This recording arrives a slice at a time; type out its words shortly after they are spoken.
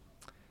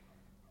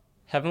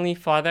Heavenly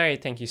Father, I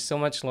thank you so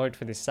much, Lord,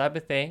 for this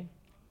Sabbath day.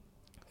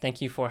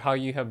 Thank you for how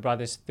you have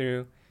brought us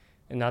through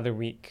another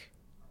week.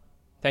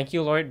 Thank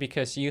you, Lord,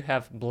 because you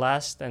have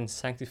blessed and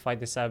sanctified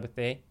the Sabbath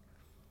day.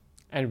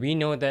 And we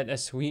know that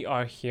as we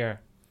are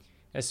here,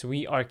 as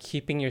we are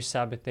keeping your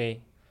Sabbath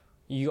day,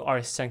 you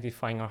are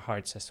sanctifying our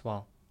hearts as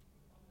well.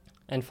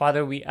 And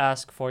Father, we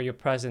ask for your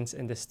presence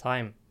in this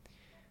time.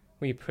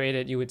 We pray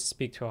that you would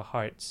speak to our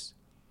hearts.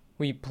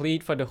 We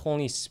plead for the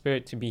Holy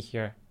Spirit to be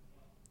here.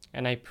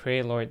 And I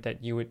pray, Lord,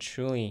 that you would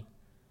truly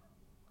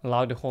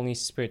allow the Holy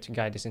Spirit to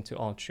guide us into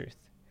all truth.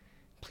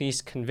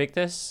 Please convict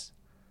us,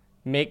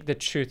 make the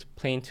truth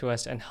plain to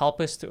us, and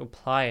help us to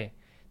apply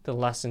the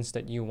lessons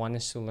that you want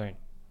us to learn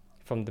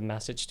from the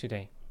message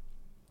today.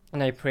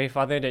 And I pray,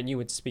 Father, that you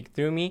would speak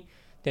through me,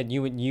 that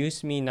you would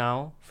use me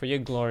now for your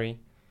glory.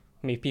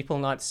 May people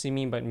not see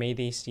me, but may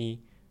they see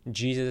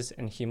Jesus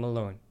and him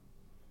alone.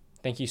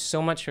 Thank you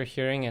so much for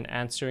hearing and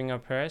answering our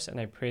prayers, and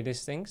I pray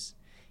these things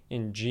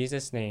in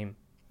Jesus' name.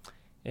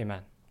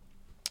 Amen.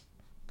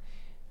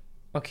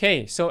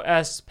 Okay, so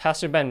as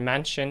Pastor Ben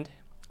mentioned,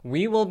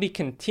 we will be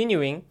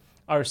continuing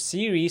our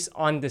series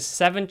on the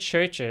 7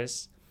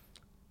 churches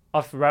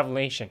of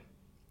Revelation.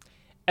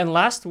 And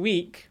last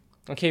week,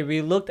 we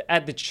looked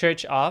at the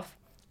church of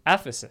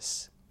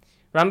Ephesus.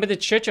 Remember, the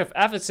church of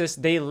Ephesus,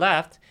 they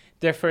left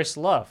their first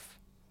love.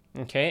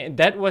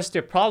 That was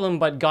their problem,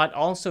 but God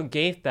also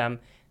gave them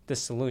the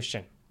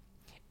solution.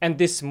 And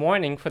this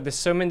morning, for the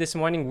sermon this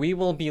morning, we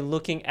will be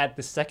looking at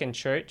the second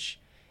church.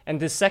 And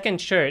the second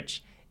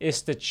church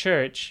is the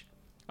church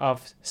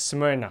of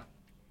Smyrna.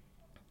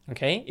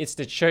 It's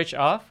the church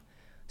of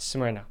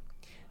Smyrna.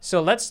 So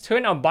let's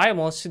turn our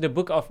Bibles to the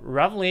book of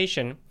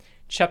Revelation,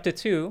 chapter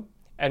 2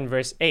 and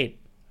verse 8.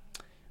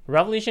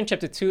 Revelation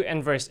chapter 2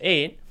 and verse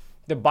 8,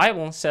 the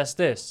Bible says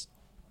this,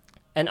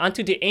 "And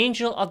unto the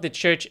angel of the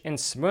church in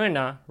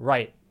Smyrna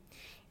write,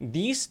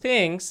 These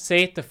things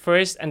saith the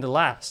first and the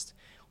last,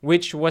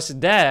 which was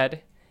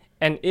dead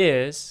and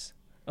is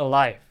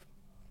alive."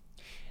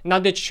 Now,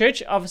 the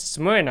church of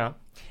Smyrna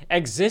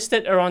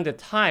existed around the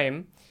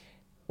time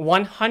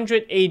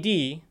 100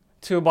 AD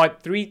to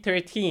about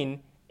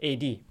 313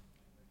 AD.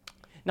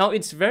 Now,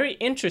 it's very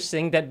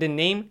interesting that the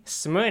name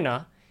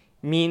Smyrna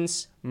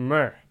means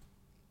myrrh.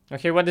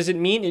 What does it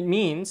mean? It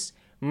means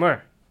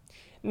myrrh.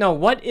 Now,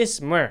 what is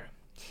myrrh?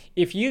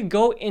 If you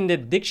go in the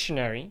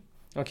dictionary,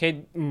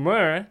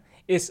 myrrh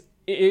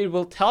it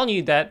will tell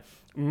you that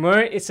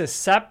myrrh is a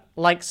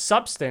sap-like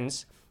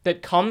substance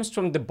that comes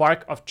from the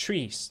bark of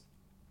trees.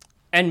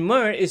 And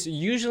myrrh is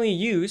usually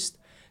used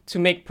to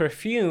make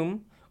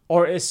perfume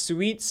or a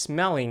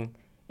sweet-smelling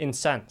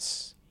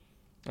incense.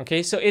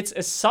 So it's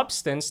a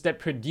substance that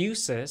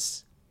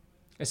produces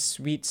a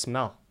sweet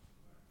smell.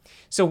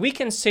 So we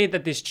can say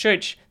that this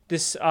church,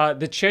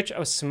 the church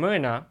of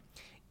Smyrna,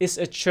 is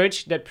a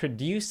church that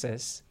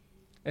produces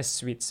a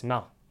sweet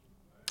smell.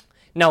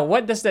 Now,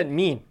 what does that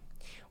mean?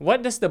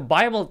 What does the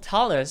Bible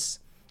tell us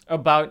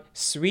about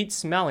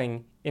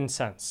sweet-smelling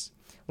incense?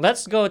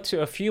 Let's go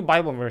to a few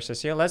Bible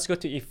verses here. Let's go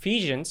to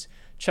Ephesians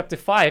chapter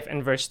 5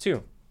 and verse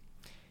 2.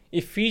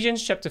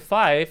 Ephesians chapter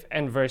 5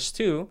 and verse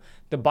 2,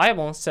 the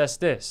Bible says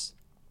this,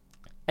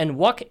 "And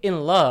walk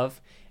in love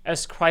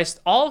as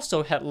Christ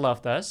also had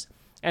loved us,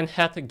 and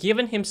hath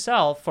given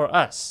himself for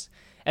us,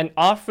 an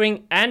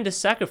offering and a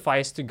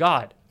sacrifice to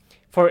God,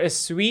 for a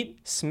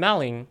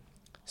sweet-smelling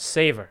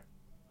savor."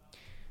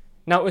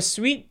 Now, a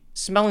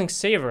sweet-smelling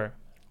savor,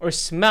 or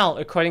smell,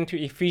 according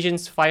to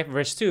Ephesians 5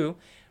 verse 2,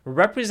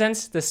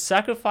 represents the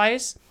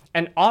sacrifice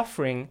and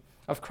offering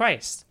of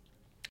Christ.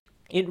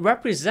 It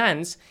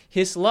represents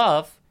his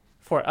love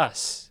for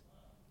us.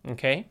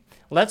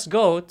 Let's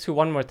go to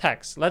one more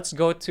text. Let's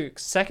go to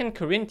 2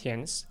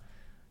 Corinthians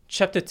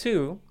chapter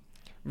 2,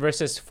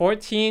 verses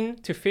 14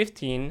 to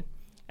 15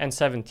 and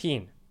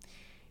 17.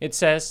 It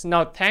says,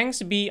 "Now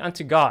thanks be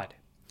unto God,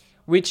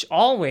 which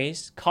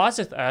always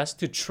causeth us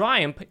to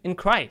triumph in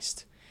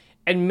Christ,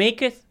 and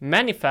maketh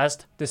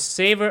manifest the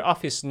savor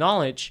of his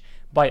knowledge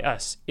by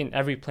us in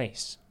every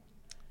place.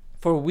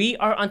 For we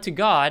are unto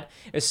God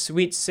a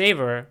sweet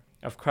savor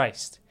of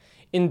Christ,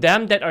 in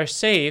them that are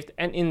saved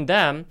and in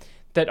them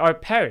that are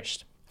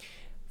perished.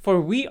 For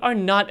we are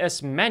not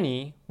as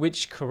many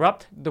which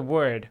corrupt the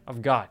word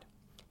of God,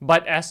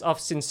 but as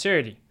of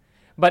sincerity.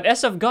 But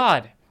as of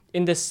God,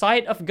 in the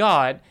sight of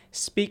God,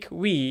 speak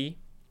we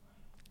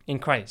in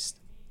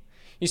Christ."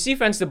 You see,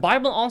 friends, the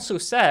Bible also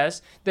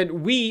says that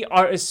we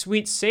are a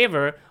sweet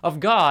savor of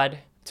God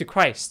to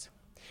Christ.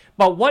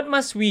 But what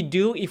must we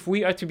do if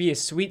we are to be a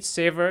sweet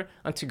savor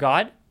unto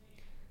God?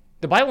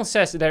 The Bible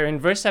says there in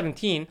verse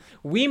 17,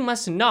 we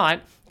must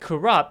not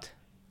corrupt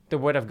the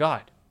word of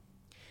God.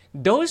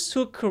 Those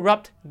who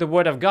corrupt the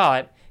word of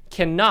God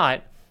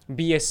cannot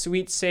be a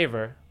sweet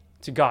savor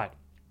to God.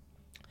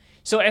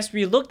 So as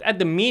we looked at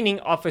the meaning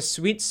of a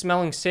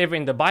sweet-smelling savor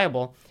in the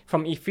Bible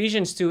from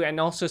Ephesians 2 and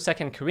also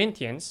 2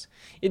 Corinthians,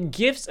 it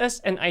gives us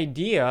an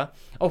idea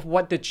of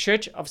what the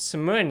church of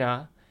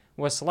Smyrna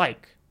was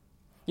like.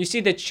 You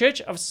see, the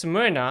church of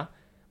Smyrna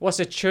was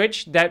a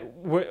church that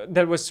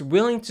was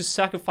willing to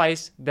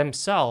sacrifice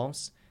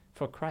themselves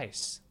for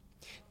Christ.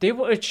 They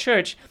were a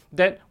church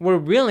that were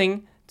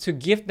willing to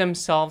give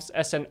themselves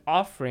as an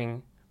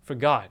offering for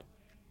God.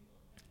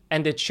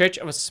 And the church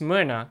of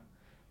Smyrna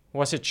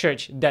was a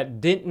church that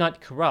did not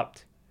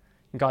corrupt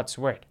God's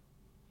word.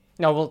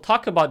 Now we'll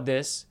talk about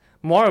this,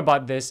 more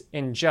about this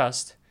in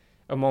just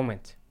a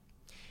moment.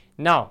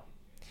 Now,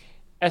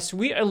 as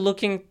we are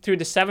looking through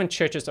the 7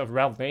 churches of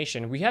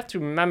Revelation, we have to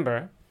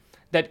remember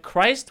that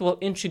Christ will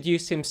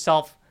introduce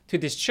himself to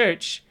this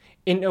church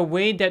in a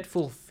way that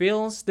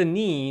fulfills the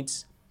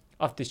needs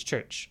of this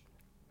church.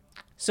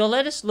 So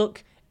let us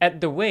look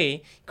at the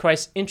way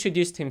Christ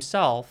introduced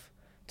himself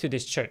to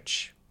this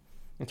church.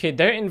 Okay,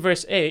 there in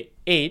verse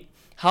 8,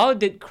 how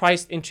did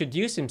Christ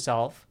introduce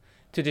himself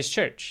to this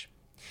church?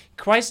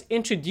 Christ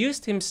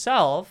introduced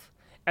himself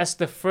as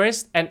the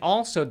first and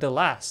also the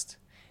last,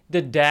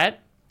 the dead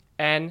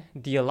and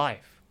the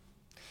alive.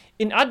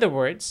 In other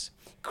words,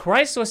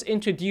 Christ was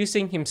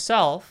introducing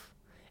himself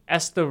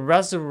as the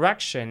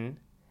resurrection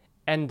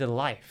and the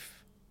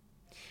life.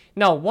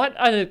 Now, what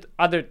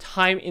other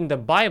time in the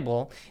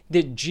Bible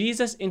did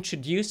Jesus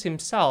introduce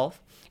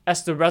himself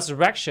as the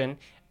resurrection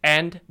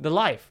and the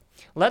life?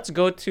 Let's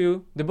go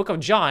to the book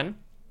of John,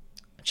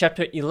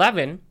 chapter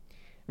 11,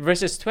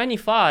 verses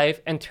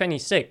 25 and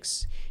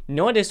 26.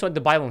 Notice what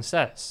the Bible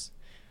says.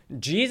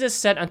 Jesus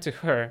said unto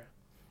her,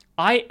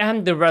 I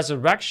am the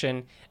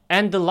resurrection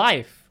and the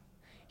life.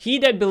 He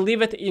that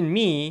believeth in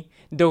me,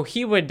 though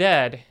he were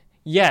dead,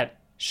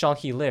 yet shall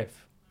he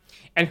live.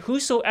 And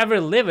whosoever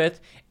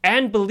liveth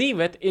and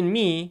believeth in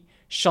me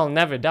shall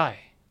never die.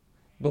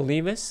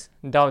 Believest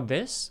thou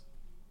this?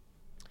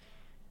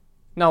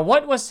 Now,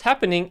 what was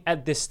happening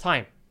at this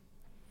time?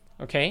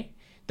 Okay,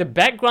 the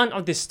background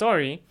of this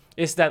story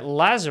is that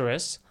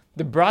Lazarus,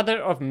 the brother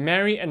of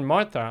Mary and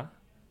Martha,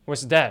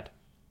 was dead.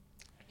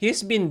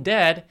 He's been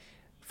dead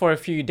for a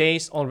few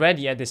days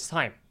already at this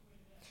time.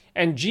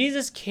 And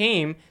Jesus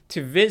came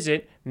to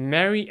visit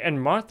Mary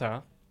and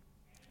Martha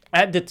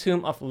at the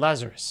tomb of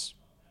Lazarus.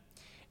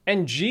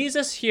 And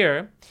Jesus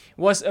here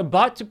was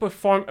about to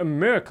perform a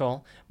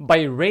miracle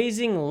by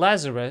raising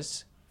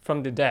Lazarus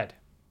from the dead.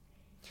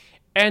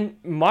 And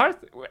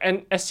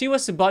as he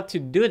was about to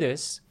do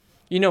this,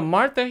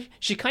 Martha,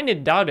 she kind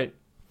of doubted.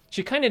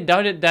 She kind of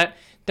doubted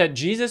that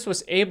Jesus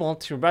was able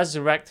to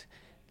resurrect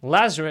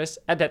Lazarus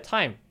at that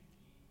time.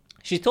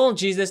 She told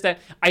Jesus that,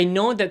 I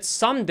know that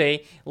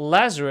someday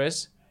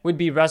Lazarus would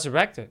be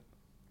resurrected.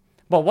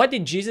 But what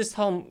did Jesus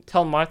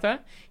tell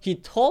Martha? He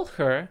told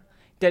her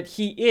that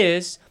he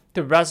is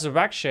the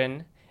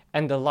resurrection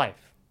and the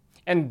life.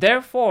 And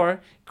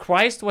therefore,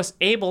 Christ was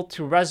able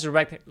to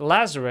resurrect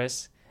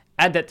Lazarus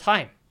at that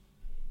time.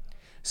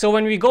 So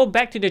when we go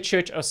back to the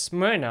church of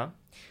Smyrna,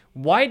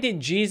 why did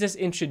Jesus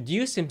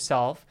introduce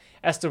himself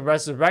as the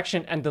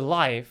resurrection and the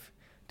life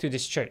to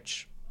this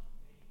church?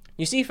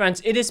 You see,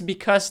 friends, it is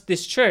because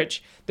this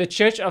church, the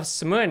church of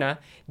Smyrna,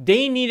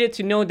 they needed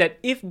to know that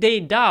if they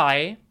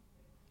die,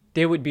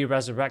 they would be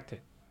resurrected.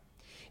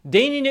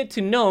 They needed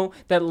to know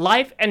that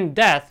life and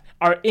death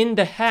are in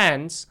the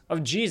hands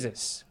of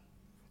Jesus,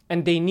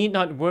 and they need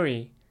not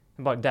worry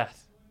about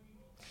death.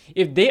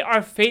 If they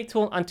are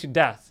faithful unto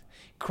death,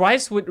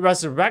 Christ would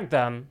resurrect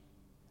them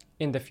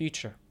in the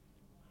future.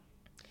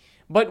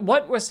 But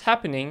what was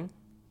happening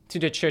to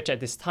the church at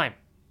this time?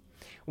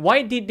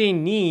 Why did they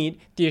need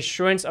the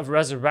assurance of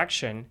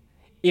resurrection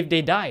if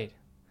they died?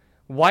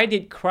 Why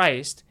did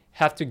Christ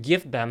have to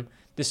give them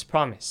this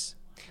promise?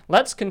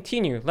 Let's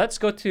continue. Let's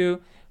go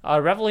to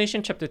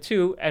Revelation chapter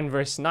 2 and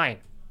verse 9.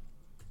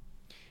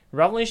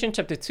 Revelation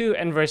chapter 2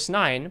 and verse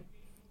 9,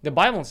 the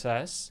Bible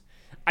says,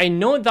 I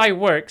know thy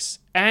works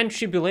and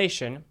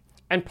tribulation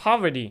and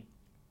poverty,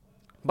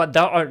 but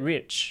thou art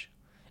rich.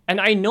 And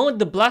I know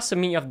the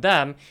blasphemy of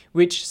them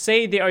which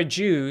say they are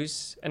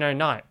Jews and are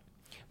not,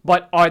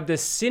 but are the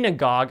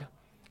synagogue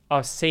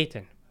of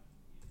Satan.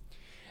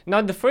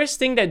 Now, the first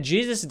thing that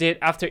Jesus did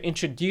after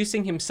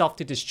introducing himself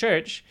to this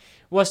church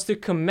was to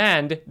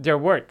commend their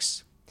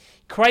works.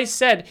 Christ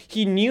said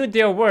he knew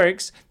their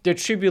works, their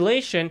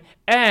tribulation,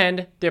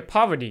 and their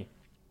poverty.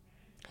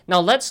 Now,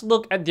 let's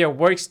look at their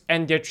works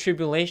and their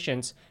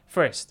tribulations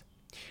first.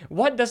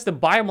 What does the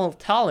Bible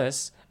tell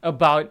us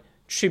about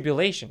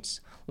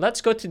tribulations?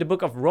 Let's go to the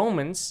book of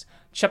Romans,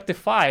 chapter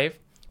 5,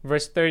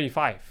 verse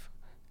 35.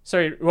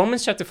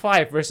 Romans chapter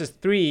 5, verses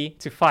 3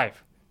 to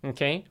 5.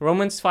 Okay?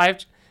 Romans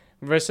 5,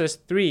 verses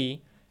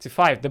 3 to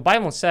 5. The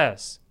Bible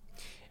says,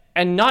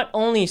 and not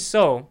only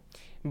so,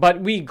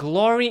 but we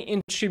glory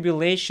in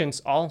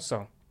tribulations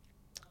also,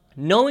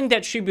 knowing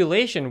that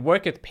tribulation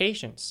worketh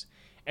patience,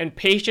 and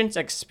patience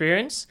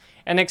experience,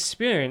 and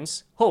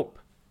experience hope.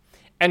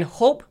 And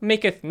hope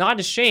maketh not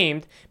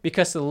ashamed,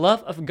 because the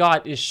love of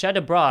God is shed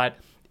abroad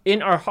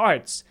in our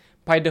hearts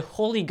by the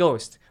Holy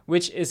Ghost,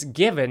 which is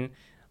given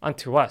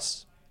unto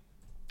us.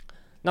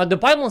 Now, the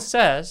Bible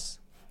says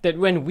that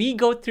when we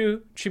go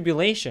through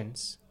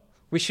tribulations,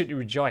 we should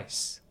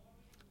rejoice.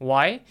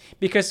 Why?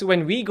 Because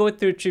when we go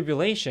through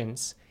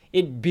tribulations,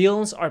 it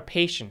builds our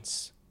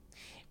patience.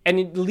 and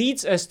it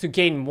leads us to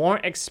gain more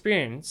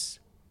experience,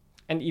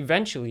 and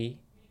eventually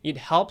it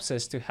helps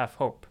us to have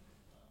hope.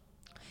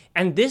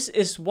 And this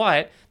is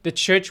what the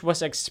church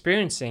was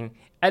experiencing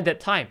at that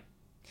time.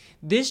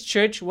 This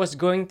church was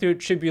going through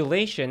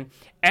tribulation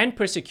and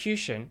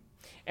persecution,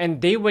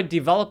 and they were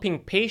developing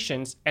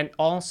patience and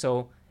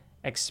also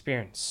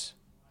experience.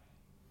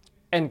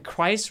 And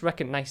Christ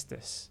recognized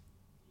this.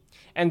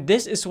 And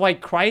this is why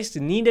Christ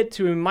needed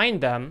to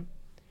remind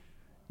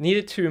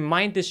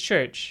this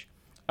church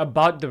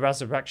about the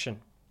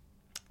resurrection.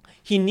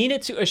 He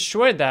needed to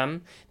assure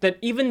them that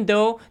even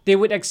though they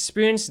would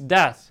experience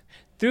death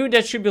through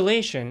their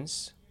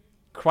tribulations,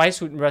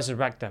 Christ would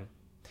resurrect them.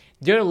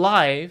 Their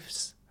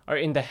lives are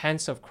in the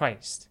hands of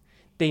Christ.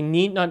 They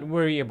need not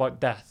worry about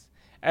death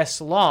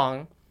as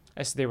long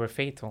as they were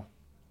faithful.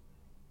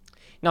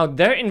 Now,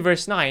 there in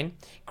verse 9,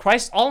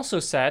 Christ also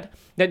said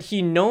that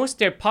he knows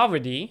their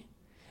poverty,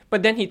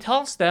 but then he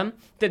tells them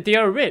that they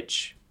are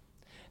rich.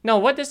 Now,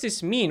 what does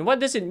this mean? What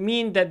does it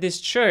mean that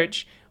this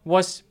church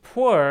was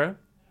poor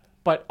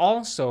but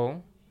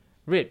also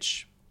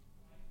rich?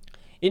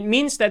 It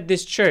means that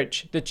this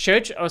church, the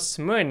church of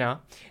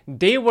Smyrna,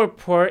 they were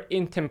poor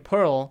in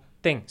temporal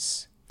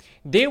things.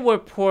 They were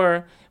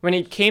poor when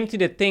it came to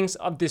the things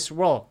of this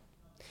world,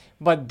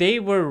 but they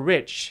were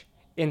rich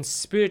in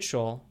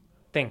spiritual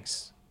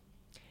things.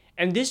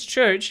 And this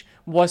church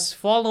was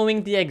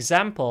following the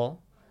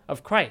example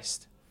of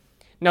Christ.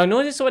 Now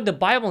notice what the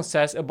Bible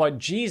says about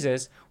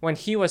Jesus when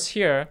he was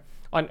here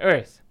on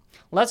earth.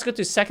 Let's go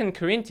to 2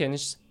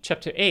 Corinthians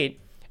chapter 8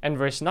 and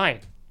verse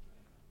 9.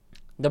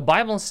 The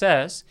Bible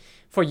says,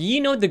 "For ye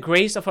know the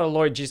grace of our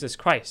Lord Jesus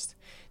Christ,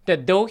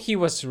 that though he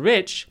was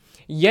rich,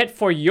 yet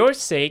for your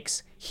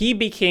sakes he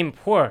became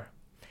poor,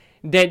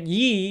 that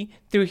ye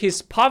through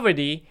his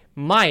poverty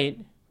might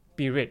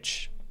be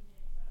rich."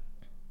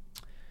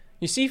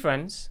 You see,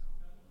 friends,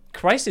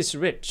 Christ is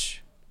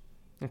rich.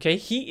 Okay,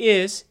 he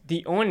is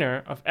the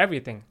owner of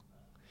everything.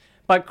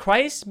 But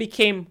Christ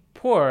became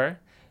poor,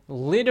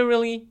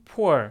 literally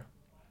poor,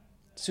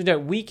 so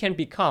that we can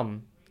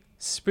become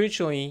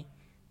spiritually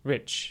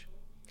rich.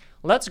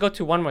 Let's go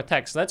to one more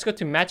text. Let's go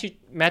to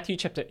Matthew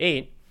chapter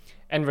 8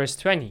 and verse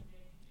 20.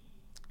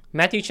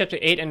 Matthew chapter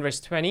 8 and verse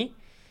 20.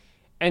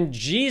 "And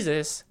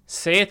Jesus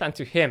saith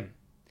unto him,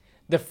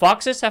 The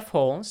foxes have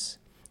holes,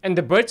 and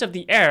the birds of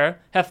the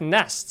air have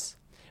nests,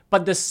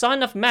 but the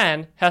Son of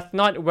Man hath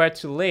not where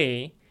to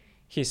lay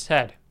his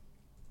head."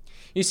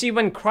 You see,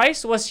 when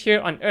Christ was here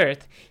on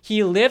earth,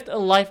 he lived a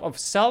life of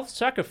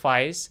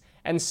self-sacrifice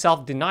and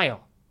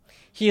self-denial.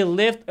 He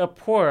lived a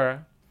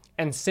poor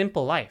and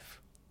simple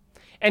life.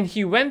 And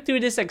he went through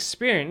this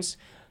experience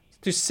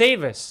to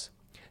save us,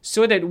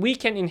 so that we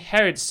can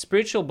inherit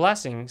spiritual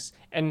blessings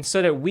and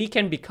so that we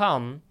can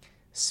become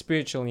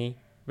spiritually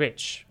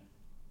rich.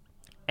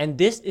 And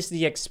this is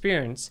the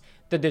experience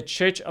that the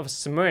church of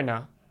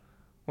Smyrna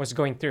was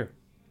going through.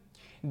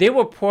 They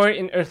were poor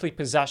in earthly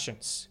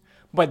possessions,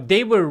 but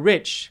they were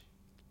rich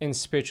in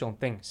spiritual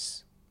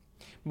things.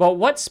 But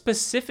what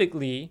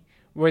specifically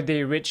were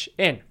they rich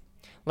in?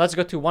 Let's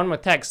go to one more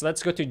text.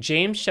 Let's go to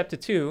James chapter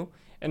 2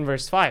 and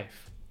verse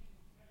 5.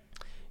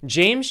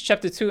 James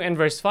chapter 2 and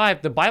verse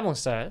 5, the Bible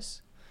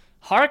says,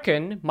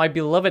 "Hearken, my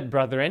beloved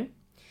brethren,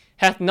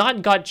 hath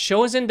not God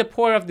chosen the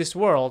poor of this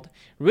world,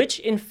 rich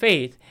in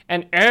faith,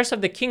 and heirs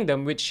of the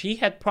kingdom which he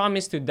had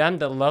promised to them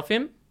that love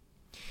him?"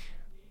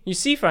 You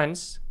see,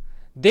 friends,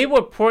 they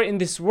were poor in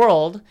this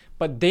world,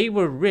 but they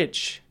were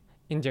rich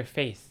in their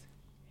faith.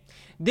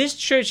 This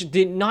church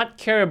did not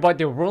care about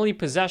their worldly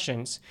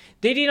possessions.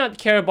 They did not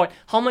care about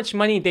how much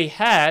money they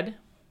had.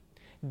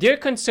 Their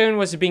concern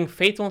was being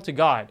faithful to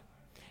God.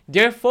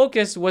 Their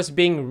focus was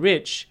being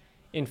rich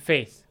in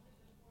faith.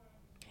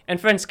 And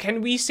friends,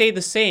 can we say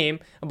the same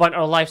about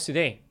our lives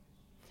today?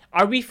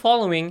 Are we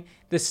following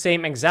the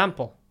same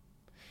example?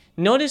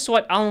 Notice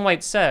what Ellen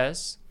White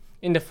says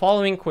in the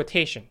following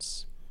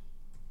quotations.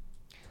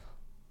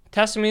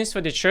 Testimonies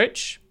for the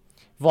Church,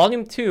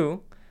 Volume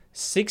 2,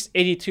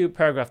 682,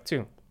 paragraph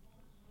 2.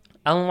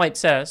 Ellen White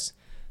says,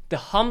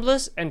 "The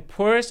humblest and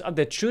poorest of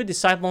the true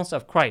disciples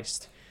of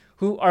Christ,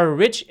 who are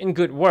rich in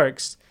good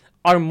works,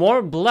 are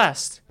more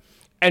blessed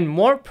and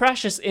more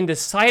precious in the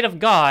sight of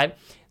God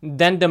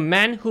than the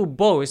men who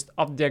boast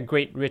of their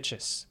great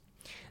riches.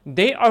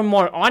 They are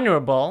more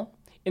honorable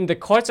in the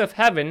courts of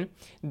heaven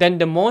than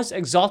the most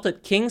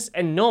exalted kings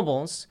and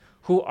nobles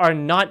who are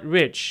not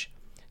rich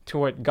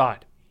toward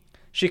God."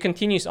 She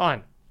continues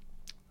on.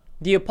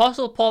 "The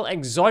Apostle Paul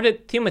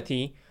exhorted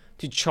Timothy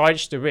to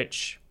charge the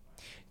rich.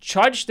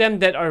 Charge them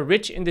that are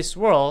rich in this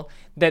world,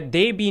 that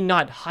they be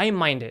not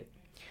high-minded,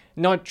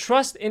 nor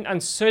trust in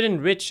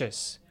uncertain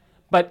riches,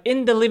 but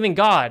in the living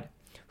God,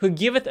 who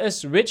giveth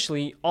us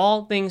richly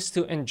all things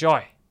to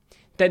enjoy.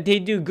 That they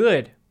do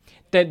good,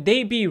 that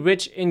they be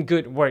rich in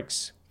good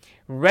works,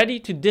 ready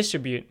to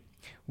distribute,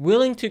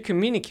 willing to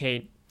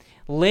communicate,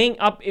 laying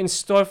up in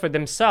store for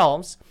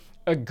themselves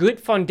a good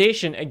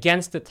foundation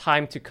against the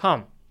time to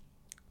come,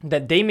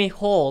 that they may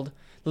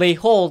lay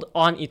hold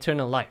on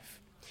eternal life.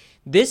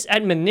 This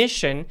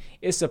admonition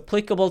is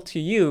applicable to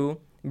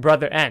you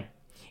Brother N,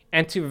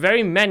 and to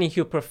very many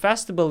who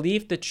profess to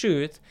believe the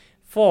truth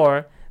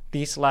for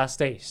these last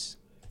days.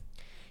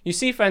 You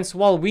see, friends,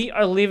 while we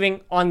are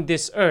living on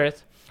this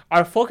earth,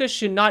 our focus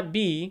should not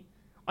be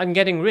on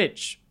getting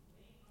rich.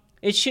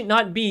 It should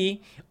not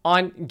be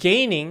on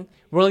gaining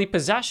worldly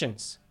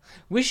possessions.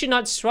 We should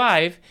not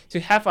strive to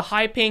have a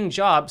high-paying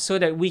job so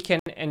that we can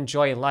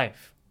enjoy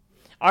life.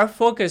 Our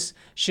focus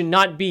should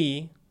not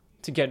be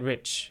to get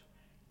rich,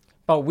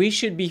 but we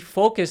should be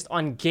focused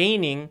on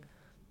gaining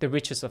the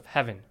riches of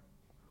heaven.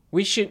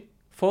 We should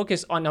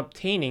focus on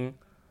obtaining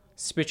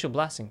spiritual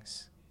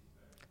blessings.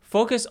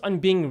 Focus on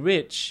being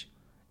rich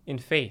in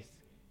faith.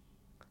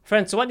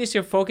 Friends, what is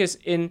your focus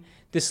in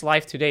this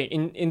life today,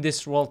 in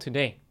this world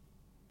today?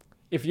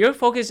 If your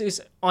focus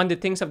is on the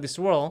things of this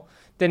world,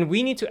 then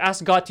we need to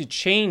ask God to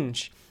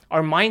change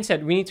our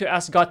mindset. We need to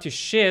ask God to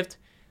shift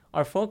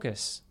our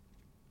focus.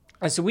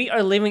 As we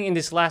are living in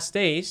these last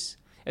days,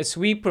 as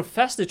we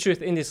profess the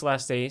truth in these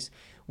last days,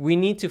 we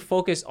need to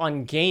focus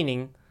on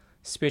gaining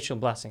spiritual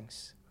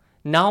blessings.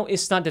 Now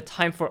is not the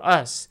time for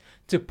us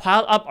to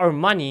pile up our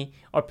money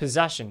or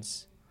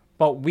possessions,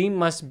 but we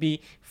must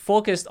be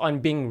focused on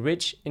being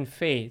rich in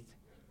faith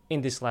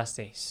in these last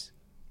days.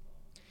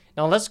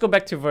 Now let's go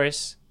back to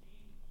verse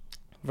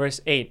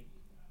 9.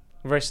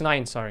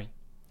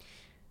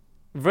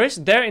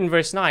 In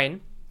verse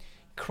 9,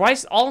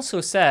 Christ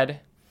also said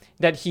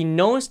that he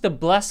knows the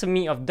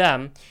blasphemy of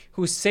them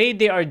who say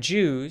they are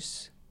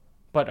Jews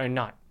but are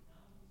not.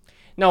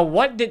 Now,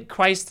 what did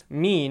Christ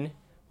mean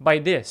by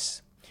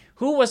this?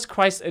 Who was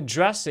Christ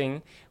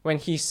addressing when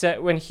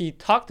he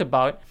talked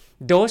about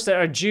those that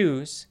are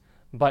Jews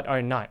but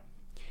are not?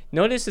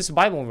 Notice this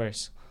Bible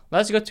verse.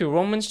 Let's go to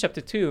Romans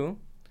chapter 2,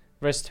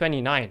 verse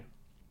 29.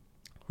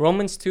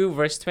 Romans 2,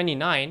 verse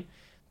 29,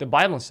 the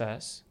Bible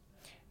says,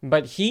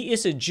 "But he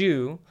is a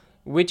Jew,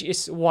 which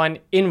is one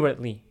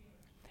inwardly,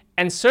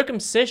 and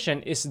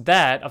circumcision is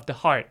that of the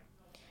heart,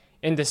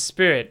 in the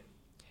spirit,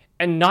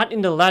 and not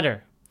in the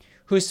letter,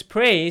 whose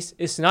praise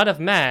is not of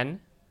man,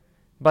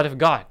 but of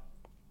God."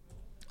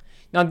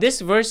 Now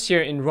this verse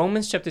here in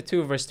Romans chapter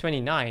 2, verse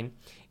 29,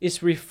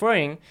 is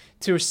referring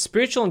to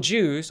spiritual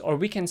Jews, or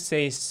we can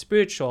say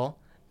spiritual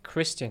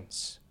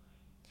Christians.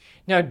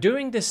 Now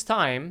during this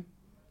time,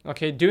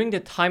 during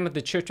the time of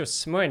the church of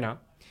Smyrna,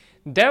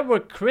 there were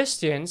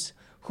Christians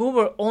who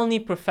were only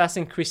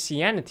professing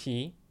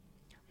Christianity,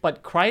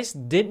 but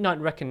Christ did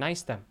not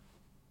recognize them.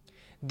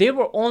 They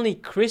were only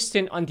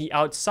Christian on the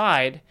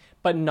outside,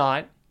 but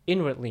not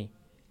inwardly.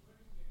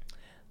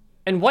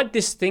 And what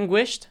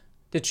distinguished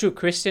the true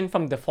Christian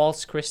from the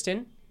false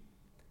Christian?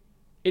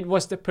 It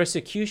was the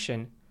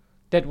persecution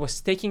that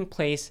was taking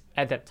place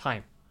at that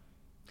time.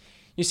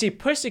 You see,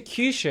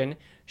 persecution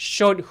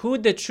showed who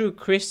the true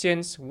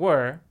Christians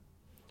were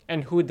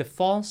and who the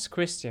false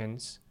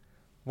Christians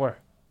were.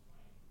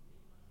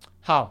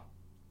 How?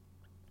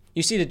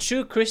 You see, the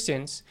true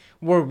Christians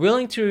were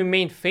willing to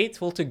remain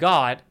faithful to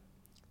God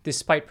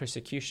despite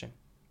persecution.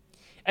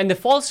 And the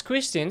false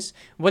Christians,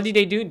 what did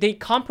they do? They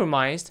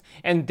compromised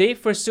and they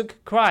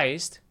forsook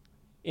Christ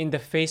in the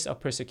face of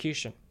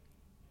persecution.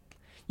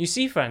 You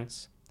see,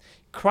 friends,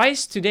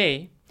 Christ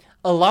today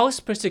allows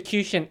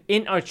persecution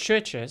in our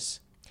churches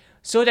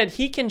so that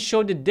he can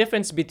show the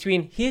difference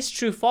between his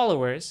true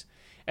followers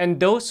and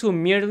those who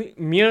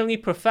merely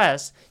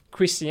profess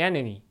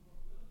Christianity.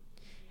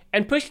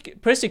 And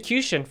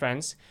persecution,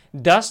 friends,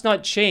 does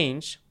not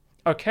change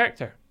our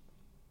character.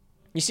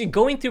 You see,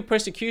 going through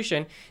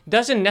persecution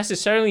doesn't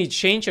necessarily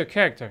change your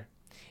character.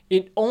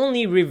 It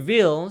only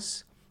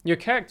reveals your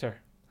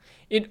character.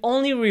 It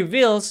only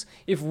reveals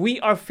if we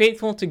are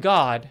faithful to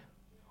God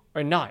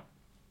or not.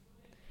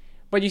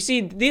 But you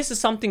see, this is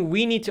something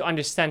we need to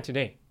understand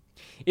today.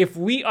 If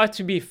we are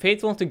to be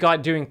faithful to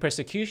God during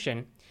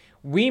persecution,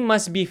 we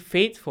must be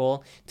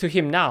faithful to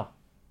him now.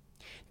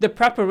 The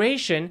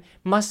preparation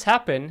must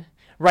happen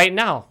right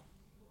now.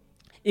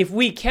 If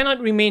we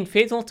cannot remain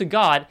faithful to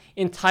God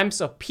in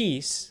times of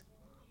peace,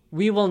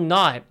 we will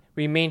not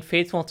remain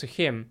faithful to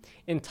him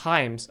in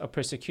times of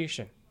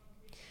persecution.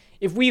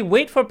 If we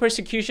wait for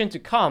persecution to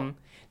come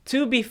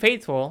to be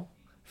faithful,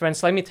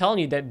 friends, let me tell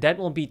you that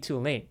will be too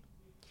late.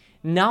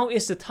 Now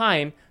is the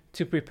time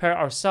to prepare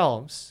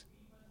ourselves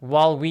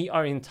while we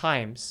are in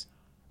times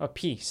of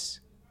peace.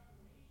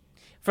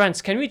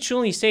 Friends, can we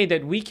truly say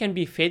that we can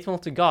be faithful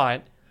to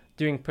God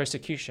during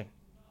persecution?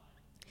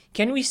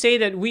 Can we say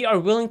that we are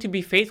willing to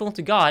be faithful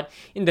to God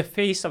in the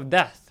face of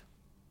death?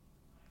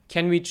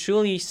 Can we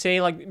truly say,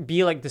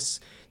 be like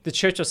the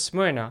church of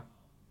Smyrna,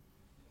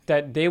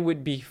 that they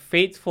would be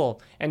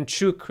faithful and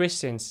true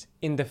Christians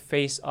in the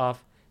face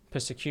of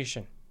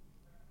persecution?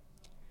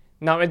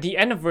 Now, at the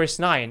end of verse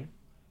 9,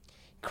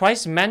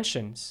 Christ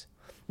mentions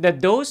that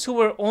those who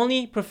were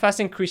only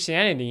professing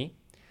Christianity,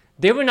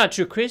 they were not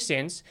true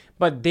Christians,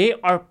 but they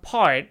are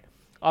part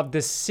of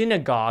the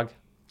synagogue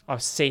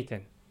of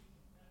Satan.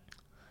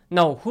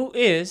 Now, who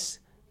is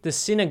the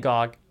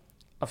synagogue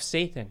of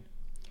Satan?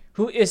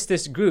 Who is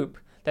this group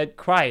that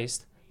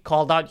Christ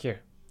called out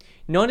here?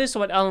 Notice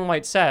what Ellen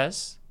White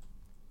says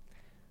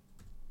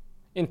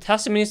in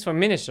Testimonies for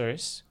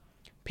Ministers,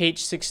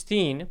 page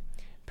 16,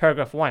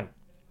 paragraph 1.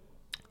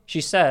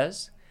 She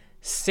says,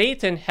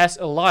 Satan has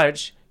a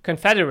large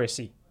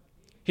confederacy,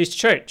 his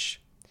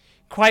church.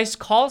 Christ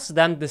calls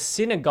them the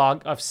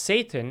synagogue of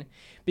Satan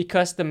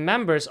because the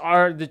members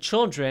are the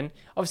children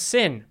of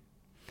sin.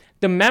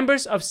 The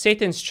members of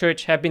Satan's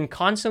church have been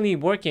constantly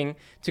working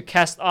to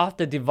cast off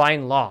the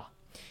divine law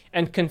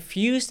and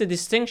confuse the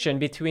distinction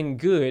between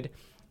good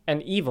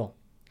and evil.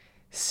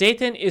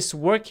 Satan is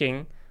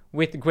working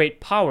with great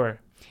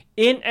power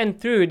in and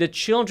through the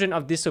children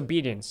of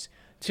disobedience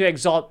to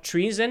exalt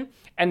treason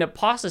and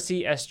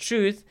apostasy as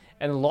truth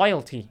and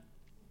loyalty.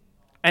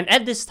 And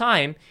at this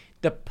time,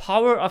 the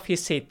power of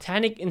his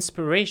satanic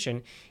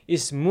inspiration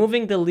is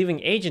moving the living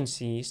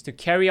agencies to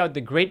carry out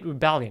the great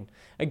rebellion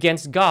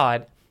against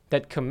God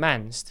that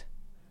commenced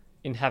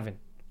in heaven.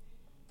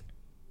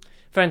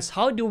 Friends,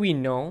 how do we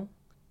know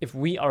if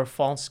we are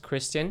false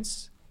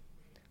Christians?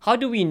 How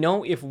do we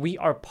know if we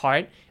are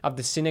part of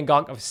the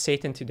synagogue of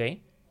Satan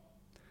today?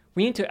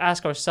 We need to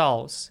ask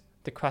ourselves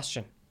the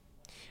question,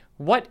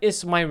 what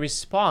is my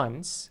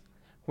response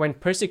when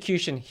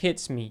persecution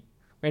hits me,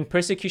 when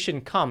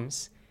persecution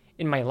comes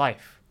in my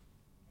life?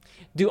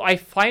 Do I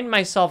find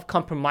myself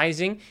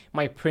compromising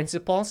my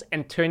principles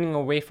and turning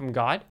away from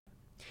God?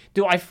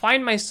 Do I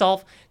find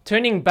myself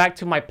turning back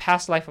to my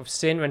past life of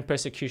sin when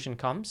persecution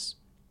comes?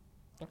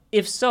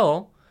 If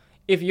so,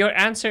 if your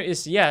answer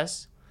is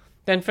yes,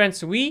 then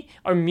friends, we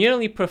are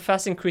merely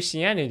professing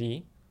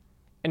Christianity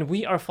and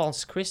we are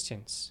false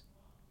Christians.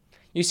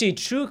 You see,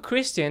 true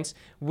Christians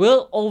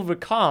will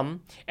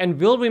overcome and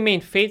will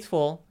remain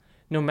faithful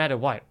no matter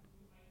what,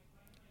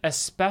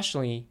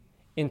 especially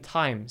in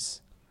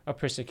times of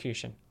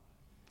persecution,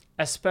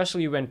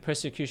 especially when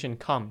persecution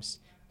comes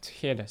to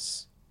hit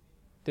us.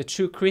 The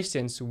true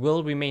Christians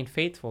will remain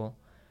faithful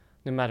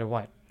no matter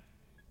what.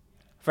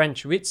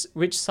 Friends,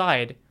 which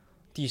side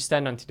do you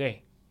stand on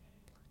today?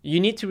 You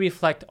need to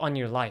reflect on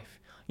your life.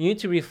 You need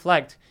to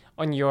reflect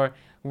on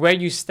where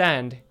you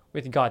stand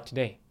with God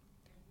today.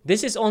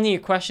 This is only a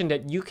question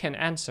that you can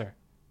answer.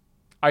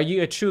 Are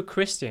you a true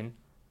Christian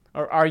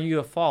or are you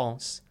a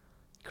false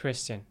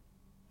Christian?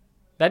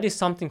 That is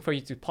something for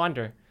you to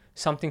ponder,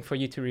 something for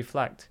you to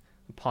reflect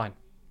upon.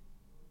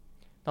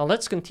 Now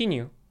let's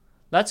continue.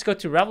 Let's go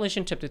to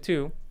Revelation chapter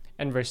 2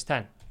 and verse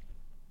 10.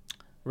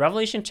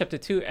 Revelation chapter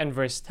 2 and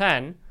verse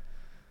 10,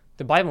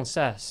 the Bible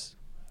says,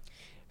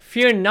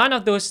 Fear none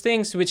of those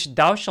things which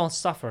thou shalt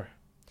suffer.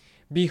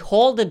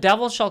 Behold, the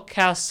devil shall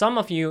cast some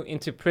of you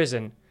into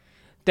prison,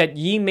 that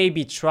ye may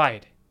be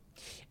tried,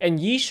 and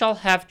ye shall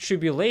have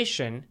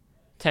tribulation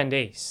 10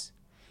 days.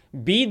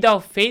 Be thou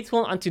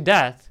faithful unto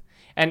death,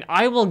 and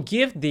I will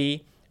give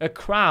thee a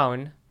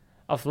crown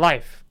of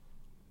life.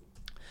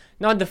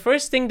 Now, the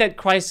first thing that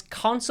Christ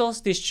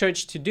counsels this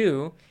church to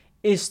do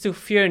is to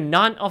fear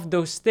none of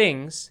those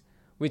things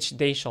which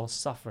they shall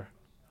suffer.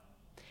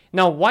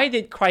 Now, why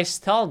did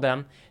Christ tell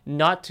them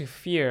not to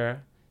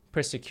fear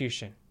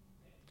persecution?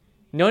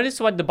 Notice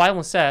what the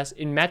Bible says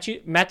in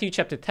Matthew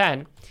chapter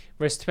 10,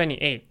 verse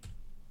 28.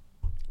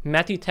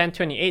 Matthew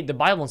 10:28, the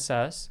Bible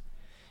says,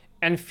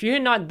 And fear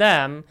not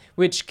them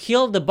which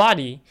kill the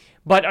body,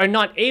 but are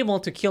not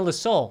able to kill the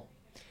soul,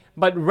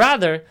 but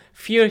rather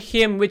fear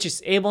him which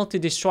is able to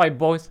destroy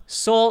both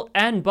soul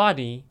and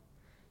body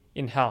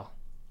in hell.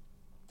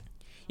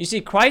 You see,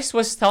 Christ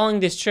was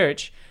telling this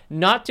church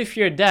not to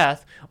fear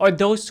death or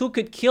those who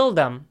could kill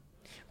them,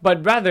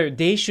 but rather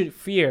they should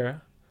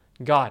fear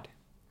God.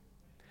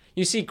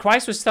 You see,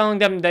 Christ was telling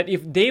them that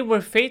if they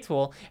were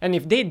faithful and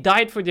if they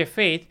died for their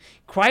faith,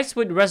 Christ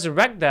would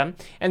resurrect them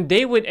and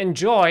they would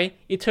enjoy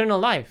eternal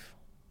life.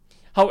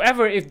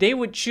 However, if they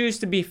would choose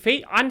to be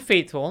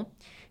unfaithful,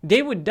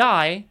 they would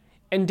die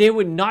and they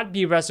would not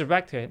be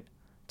resurrected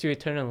to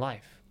eternal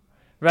life.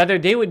 Rather,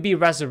 they would be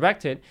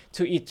resurrected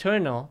to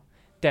eternal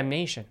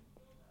damnation.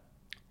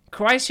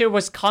 Christ here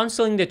was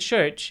counseling the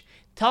church,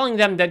 telling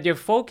them that their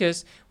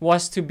focus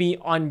was to be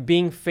on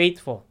being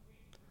faithful,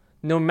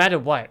 no matter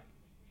what.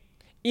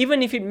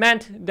 Even if it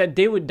meant that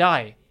they would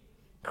die,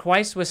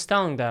 Christ was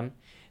telling them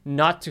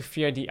not to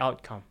fear the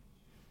outcome.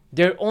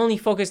 Their only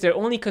focus, their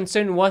only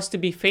concern was to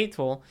be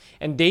faithful,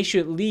 and they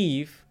should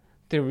leave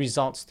the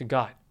results to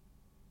God.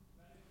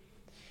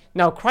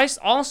 Now, Christ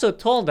also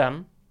told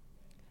them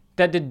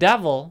that the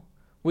devil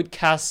would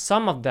cast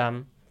some of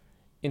them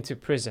into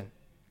prison.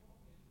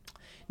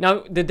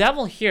 Now, the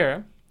devil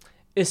here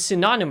is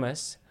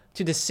synonymous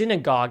to the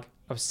synagogue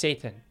of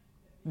Satan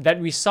that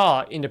we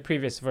saw in the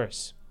previous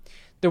verse.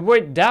 The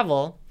word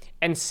devil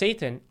and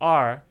Satan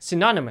are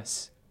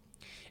synonymous.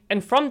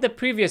 And from the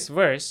previous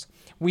verse,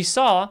 we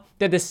saw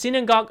that the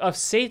synagogue of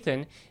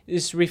Satan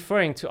is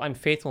referring to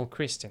unfaithful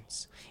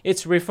Christians.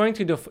 It's referring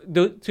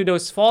to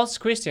those false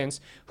Christians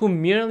who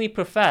merely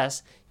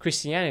profess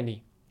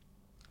Christianity.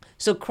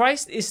 So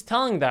Christ is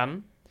telling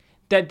them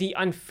that the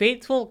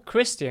unfaithful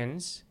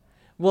Christians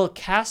will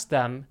cast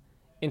them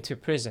into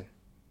prison.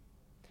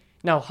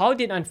 Now, how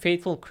did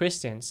unfaithful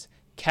Christians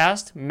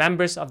cast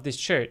members of this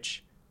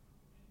church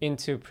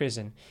into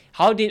prison?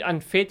 How did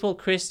unfaithful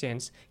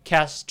Christians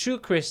cast true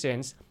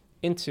Christians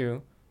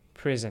into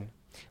prison?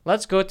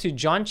 Let's go to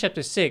John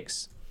chapter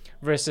 6,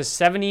 verses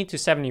 70 to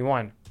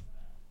 71.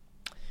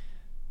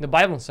 The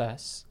Bible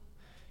says,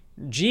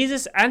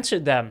 Jesus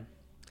answered them,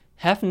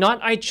 "Have not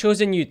I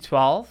chosen you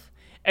 12,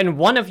 and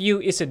one of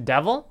you is a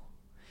devil?"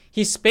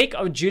 He spake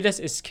of Judas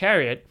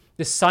Iscariot,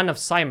 the son of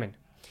Simon,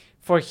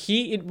 for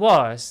he it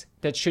was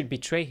that should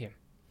betray him,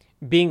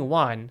 being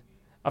one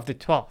of the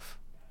 12.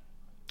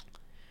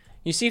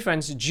 You see,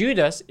 friends,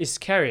 Judas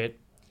Iscariot,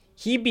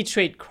 he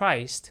betrayed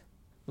Christ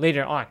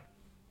later on.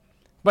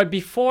 But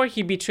before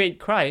he betrayed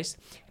Christ,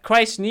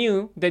 Christ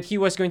knew that he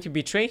was going to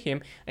betray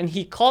him, and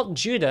he called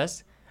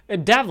Judas a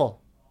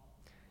devil.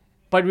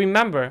 But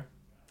remember,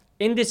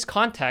 in this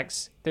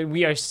context that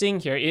we are seeing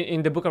here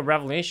in the book of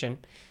Revelation,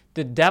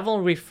 the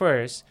devil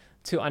refers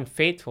to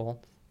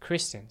unfaithful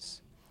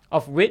Christians,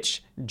 of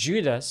which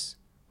Judas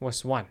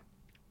was one.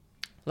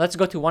 Let's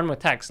go to one more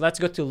text. Let's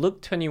go to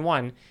Luke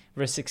 21,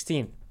 verse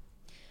 16.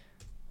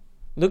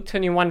 Luke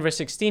 21, verse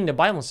 16, the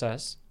Bible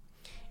says,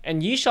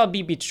 "And ye shall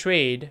be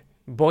betrayed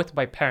both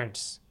by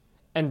parents,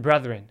 and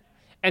brethren,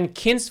 and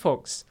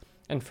kinsfolks,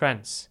 and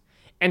friends.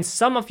 And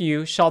some of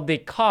you shall they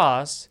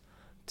cause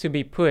to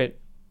be put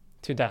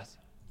to death."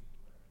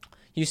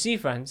 You see,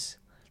 friends,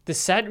 the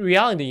sad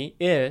reality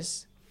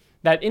is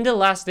that in the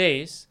last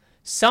days,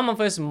 some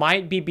of us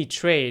might be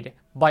betrayed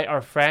by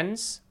our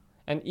friends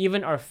and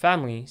even our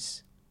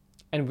families,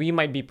 and we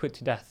might be put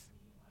to death.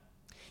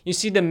 You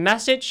see, the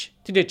message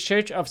to the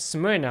church of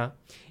Smyrna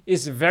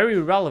is very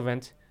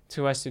relevant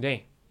to us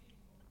today.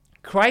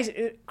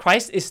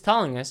 Christ is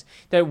telling us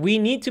that we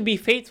need to be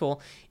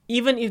faithful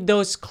even if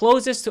those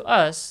closest to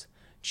us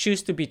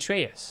choose to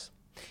betray us.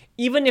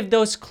 Even if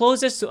those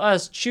closest to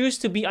us choose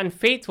to be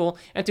unfaithful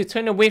and to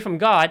turn away from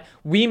God,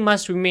 we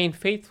must remain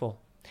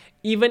faithful.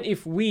 Even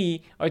if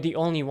we are the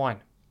only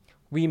one,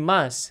 we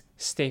must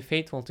stay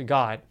faithful to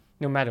God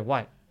no matter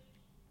what.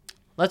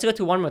 Let's go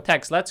to one more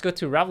text. Let's go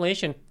to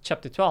Revelation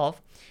chapter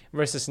 12,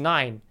 verses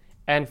 9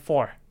 and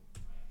 4.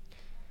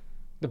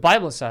 The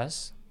Bible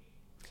says,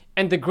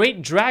 "And the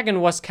great dragon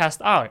was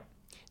cast out,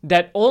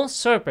 that old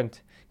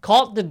serpent,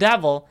 called the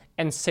devil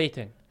and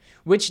Satan,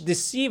 which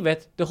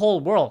deceiveth the whole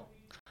world.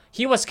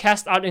 He was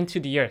cast out into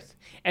the earth,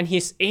 and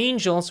his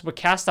angels were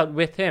cast out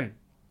with him."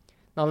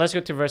 Now let's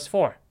go to verse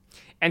 4.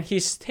 "And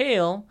his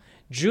tail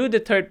drew the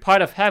third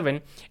part of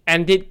heaven,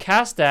 and did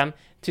cast them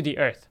to the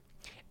earth.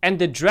 And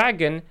the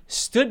dragon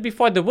stood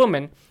before the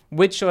woman,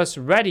 which was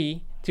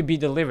ready to be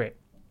delivered,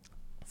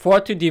 for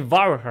to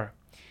devour her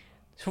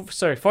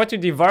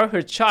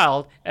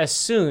child as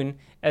soon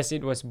as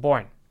it was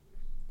born."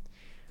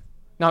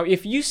 Now,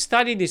 if you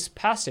study this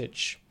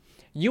passage,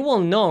 you will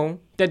know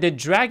that the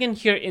dragon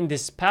here in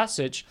this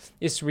passage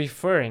is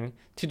referring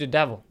to the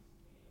devil.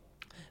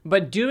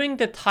 But during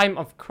the time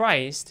of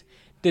Christ,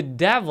 the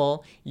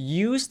devil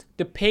used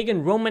the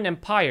pagan Roman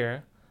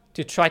Empire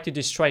to try to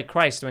destroy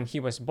Christ when he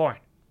was born.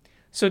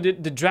 So the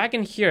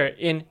dragon here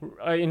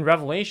in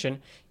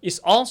Revelation is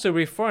also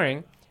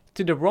referring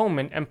to the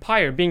Roman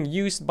Empire being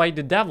used by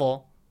the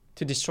devil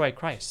to destroy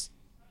Christ.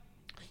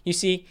 You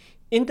see,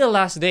 in the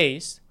last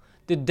days,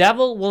 the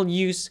devil will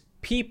use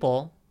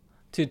people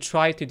to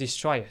try to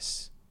destroy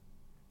us.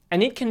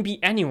 And it can be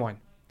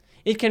anyone.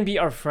 It can be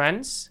our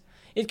friends.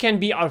 It can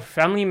be our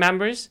family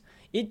members.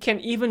 It can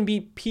even be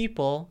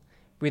people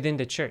within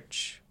the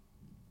church.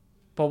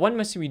 But what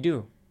must we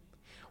do?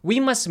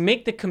 We must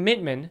make the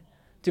commitment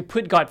to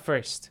put God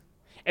first.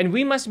 And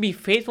we must be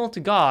faithful to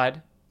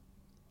God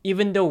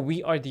even though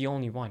we are the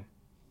only one.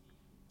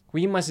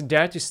 We must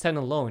dare to stand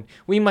alone.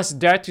 We must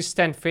dare to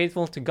stand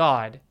faithful to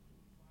God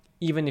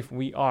even if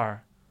we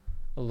are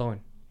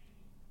alone.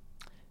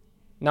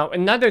 Now,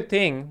 another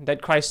thing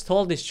that Christ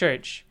told his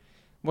church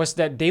was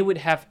that they would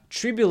have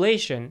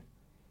tribulation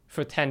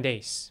for 10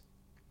 days.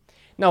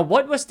 Now,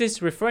 what was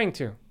this referring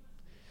to?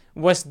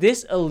 Was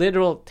this a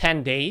literal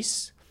 10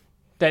 days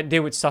that they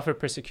would suffer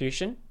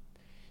persecution?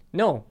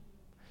 No.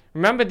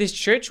 Remember, this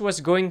church was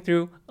going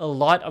through a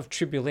lot of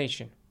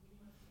tribulation.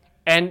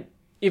 And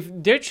if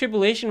their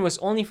tribulation was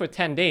only for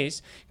 10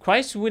 days,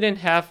 Christ wouldn't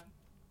have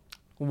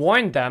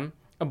warned them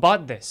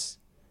about this.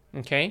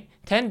 Okay?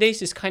 10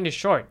 days is kind of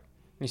short,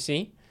 you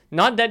see?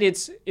 Not that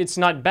it's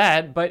not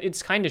bad, but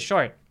it's kind of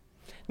short.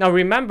 Now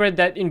remember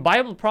that in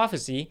Bible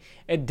prophecy,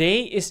 a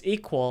day is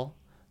equal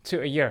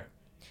to a year.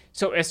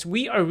 So as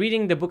we are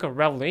reading the book of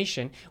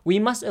Revelation, we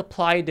must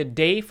apply the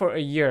day for a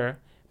year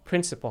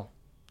principle.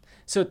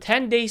 So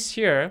 10 days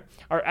here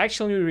are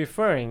actually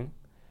referring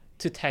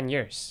to 10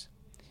 years.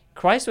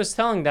 Christ was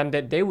telling them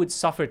that they would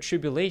suffer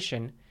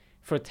tribulation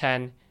for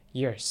 10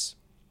 years.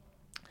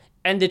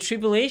 And the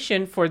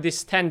tribulation for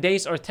this 10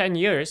 days or 10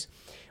 years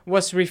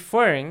was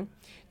referring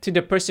to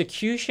the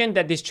persecution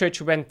that this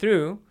church went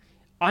through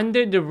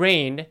under the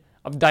reign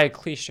of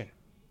Diocletian.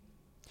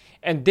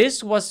 And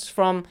this was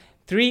from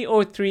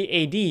 303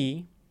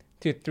 AD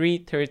to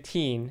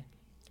 313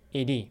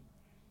 AD.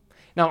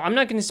 Now, I'm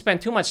not going to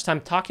spend too much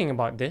time talking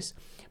about this,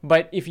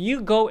 but if you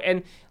go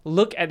and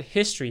look at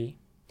history,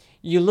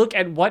 you look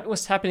at what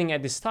was happening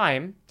at this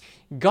time,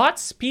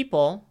 God's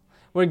people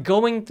were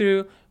going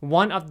through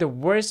one of the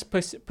worst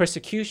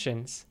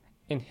persecutions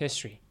in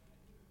history.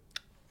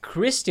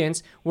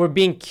 Christians were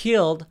being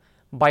killed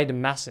by the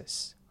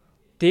masses.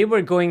 They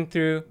were going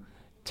through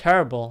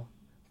terrible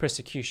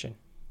persecution.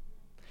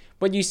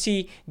 But you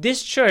see,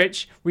 this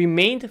church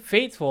remained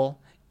faithful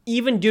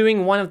even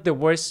during one of the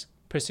worst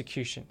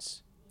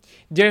persecutions.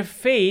 Their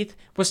faith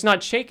was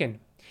not shaken.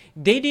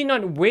 They did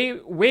not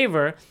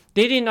waver.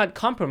 They did not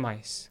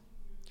compromise.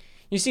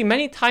 You see,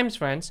 many times,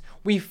 friends,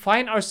 we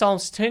find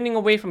ourselves turning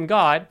away from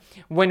God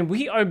when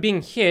we are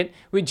being hit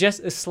with just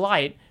a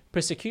slight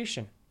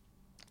persecution.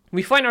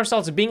 We find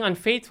ourselves being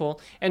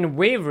unfaithful and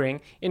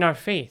wavering in our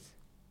faith.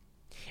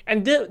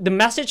 And the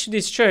message to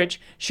this church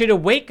should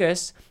awake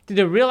us to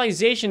the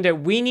realization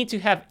that we need to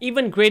have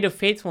even greater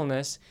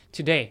faithfulness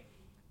today.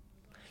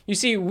 You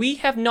see, we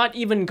have not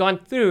even gone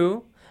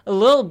through a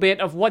little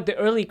bit of what the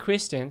early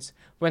Christians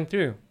went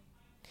through.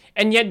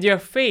 And yet their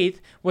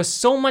faith was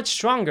so much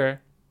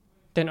stronger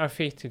than our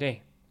faith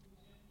today.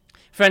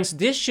 Friends,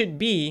 this should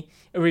be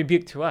a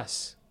rebuke to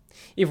us.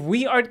 If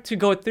we are to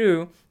go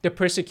through the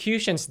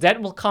persecutions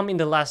that will come in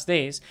the last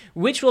days,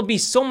 which will be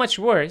so much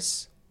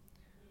worse,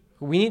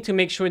 we need to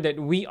make sure that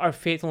we are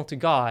faithful to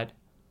God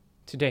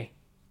today.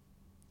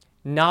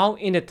 Now,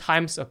 in the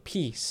times of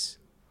peace,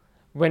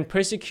 when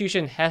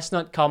persecution has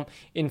not come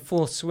in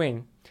full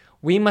swing,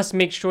 we must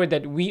make sure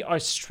that we are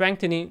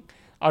strengthening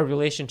our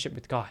relationship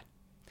with God.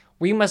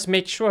 We must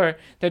make sure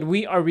that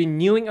we are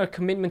renewing our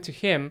commitment to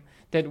Him,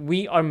 that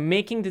we are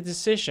making the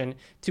decision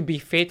to be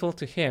faithful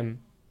to Him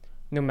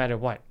no matter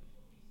what.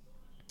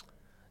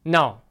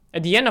 Now,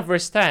 at the end of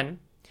verse 10,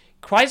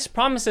 Christ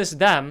promises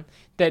them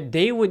that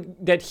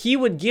He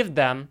would give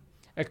them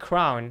a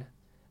crown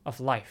of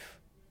life.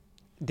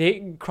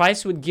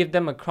 Christ would give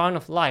them a crown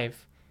of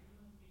life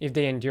if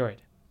they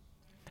endured.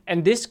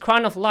 And this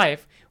crown of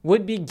life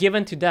would be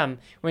given to them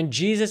when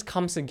Jesus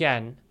comes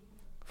again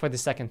for the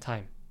second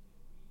time.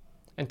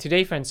 And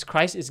today, friends,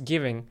 Christ is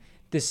giving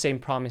this same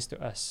promise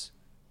to us.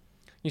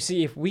 You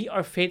see, if we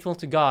are faithful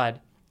to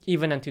God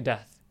even unto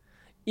death,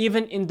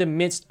 even in the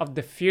midst of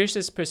the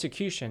fiercest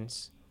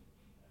persecutions,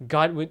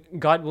 God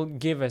will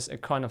give us a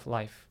crown of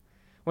life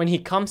when He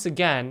comes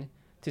again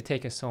to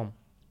take us home.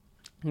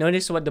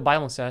 Notice what the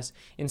Bible says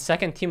in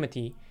 2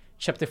 Timothy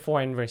chapter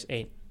 4 and verse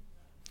 8.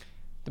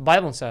 The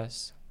Bible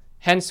says,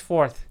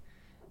 "Henceforth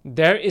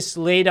there is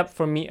laid up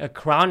for me a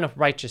crown of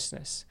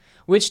righteousness,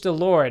 which the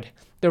Lord,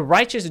 the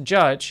righteous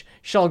judge,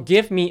 shall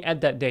give me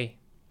at that day.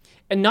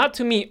 And not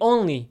to me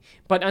only,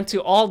 but unto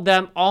all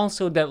them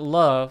also that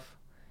love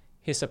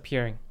His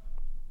appearing."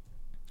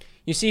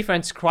 You see,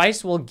 friends,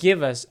 Christ will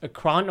give us a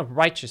crown of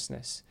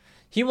righteousness.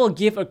 He will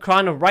give a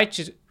crown of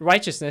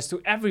righteousness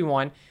to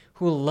everyone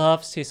who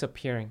loves His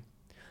appearing,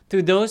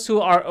 to those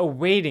who are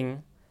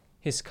awaiting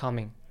His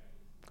coming.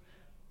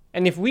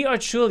 And if we are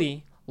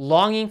truly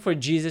longing for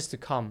Jesus to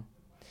come,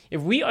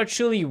 if we are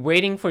truly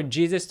waiting for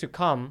Jesus to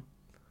come,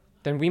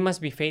 then we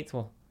must be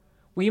faithful.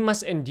 We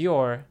must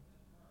endure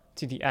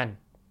to the end.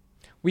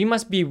 We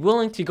must be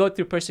willing to go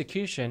through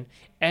persecution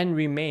and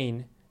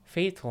remain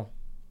faithful.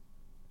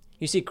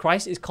 You see,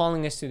 Christ is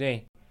calling us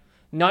today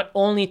not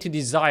only to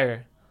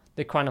desire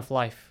the crown of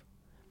life,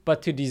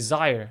 but to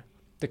desire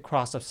the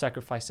cross of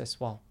sacrifice as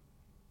well.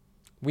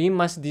 We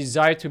must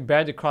desire to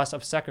bear the cross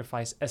of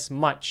sacrifice as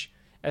much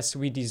as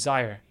we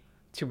desire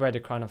to bear the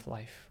crown of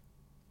life.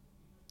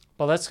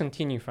 But let's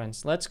continue,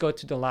 friends. Let's go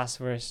to the last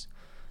verse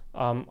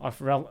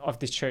of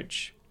the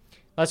church.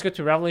 Let's go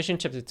to Revelation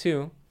chapter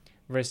 2,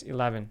 verse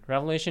 11.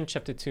 Revelation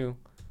chapter 2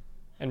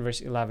 and verse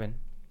 11.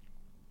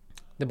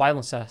 The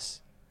Bible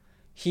says,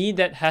 "He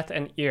that hath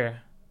an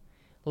ear,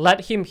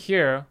 let him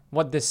hear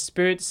what the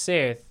Spirit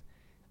saith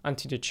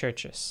unto the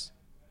churches.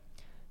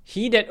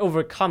 He that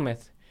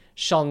overcometh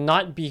shall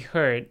not be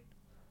hurt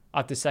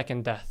of the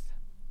second death."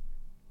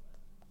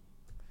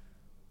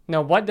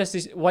 Now, what does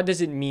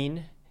it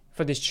mean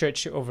for this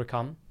church to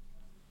overcome?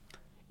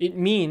 It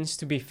means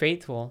to be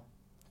faithful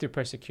through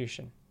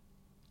persecution.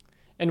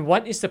 And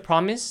what is the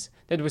promise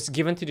that was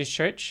given to the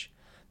church?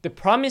 The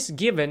promise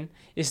given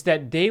is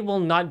that they will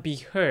not be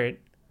hurt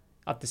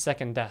of the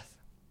second death.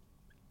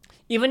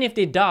 Even if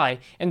they die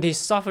and they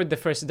suffered the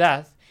first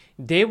death,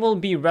 they will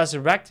be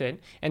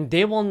resurrected and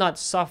they will not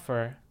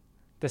suffer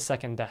the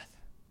second death.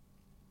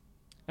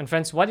 And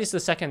friends, what is the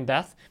second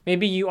death?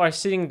 Maybe you are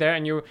sitting there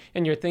and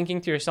you're thinking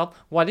to yourself,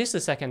 what is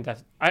the second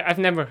death? I've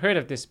never heard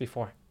of this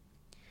before.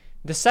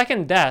 The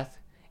second death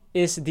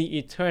is the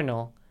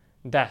eternal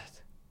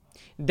death.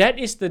 That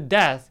is the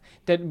death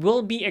that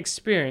will be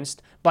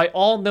experienced by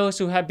all those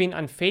who have been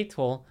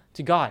unfaithful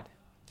to God.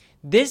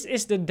 This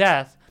is the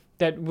death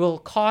that will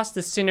cause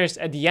the sinners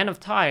at the end of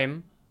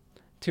time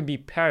to be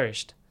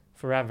perished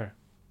forever.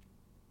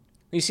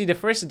 You see, the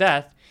first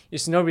death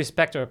is no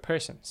respecter of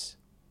persons,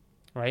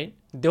 right?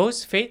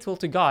 Those faithful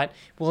to God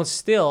will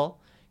still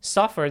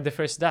suffer the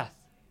first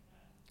death.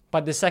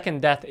 But the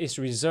second death is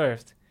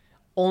reserved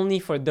only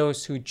for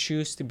those who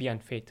choose to be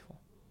unfaithful.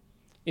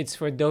 It's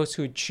for those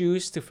who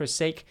choose to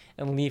forsake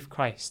and leave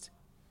Christ.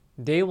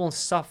 they will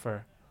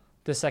suffer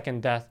the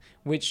second death,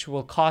 which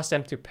will cause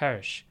them to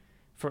perish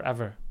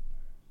forever.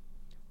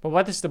 But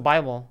what does the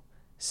Bible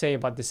say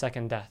about the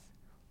second death?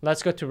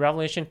 Let's go to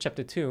Revelation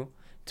chapter 2,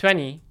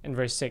 20 and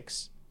verse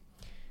 6.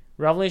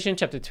 Revelation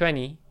chapter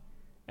 20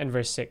 and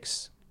verse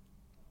 6.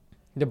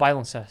 The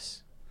Bible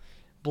says,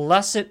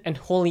 "Blessed and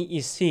holy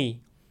is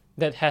he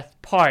that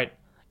hath part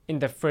in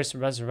the first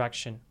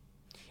resurrection.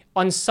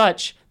 On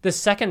such the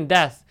second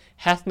death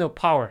hath no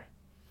power,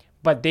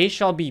 but they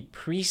shall be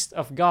priests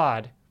of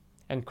God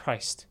and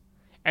Christ,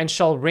 and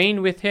shall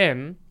reign with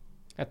him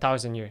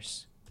 1,000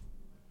 years."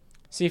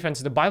 See,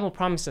 friends, the Bible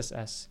promises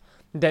us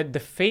that the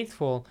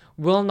faithful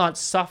will not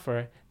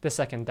suffer the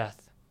second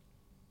death,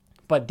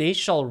 but they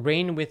shall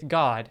reign with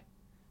God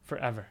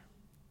forever.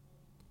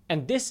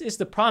 And this is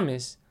the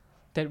promise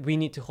that we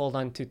need to hold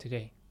on to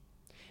today.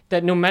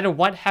 That no matter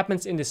what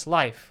happens in this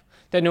life,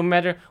 that no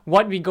matter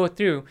what we go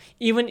through,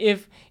 even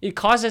if it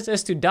causes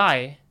us to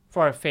die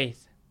for our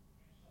faith,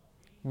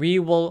 we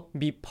will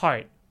be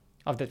part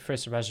of that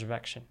first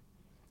resurrection.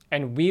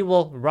 And we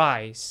will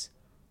rise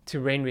to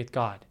reign with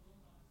God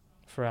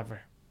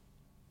forever.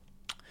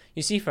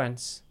 You see,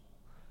 friends,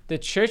 the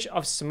church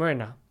of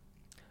Smyrna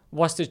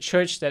was the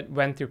church that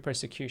went through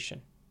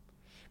persecution.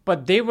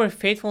 But they were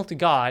faithful to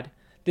God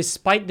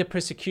despite the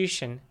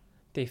persecution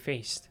they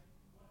faced.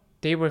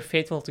 They were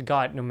faithful to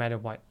God no matter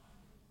what.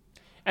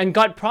 And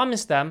God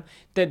promised them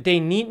that they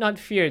need not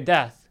fear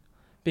death,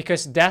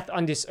 because death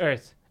on this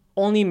earth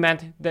only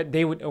meant that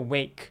they would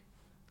awake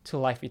to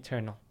life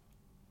eternal.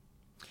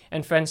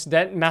 And friends,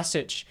 that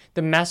message,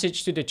 the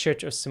message to the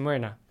church of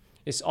Smyrna,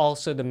 is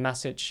also the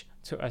message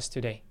to us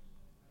today.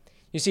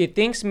 You see,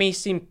 things may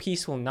seem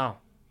peaceful now,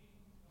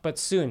 but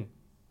soon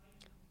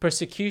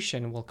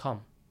persecution will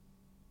come.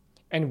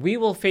 And we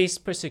will face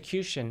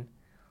persecution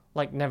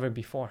like never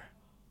before.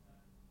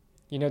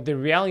 The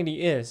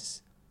reality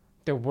is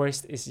the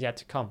worst is yet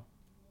to come.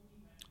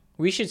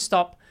 We should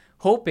stop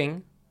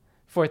hoping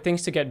for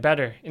things to get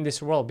better in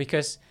this world,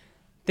 because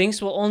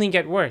things will only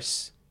get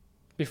worse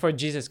before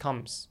Jesus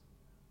comes.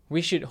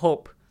 We should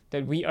hope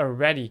that we are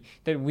ready,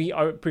 that we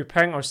are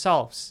preparing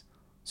ourselves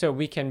so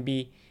we can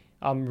be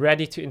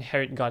ready to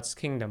inherit God's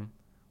kingdom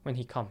when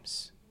he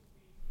comes.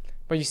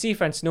 But you see,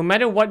 friends, no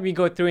matter what we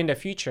go through in the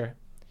future,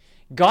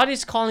 God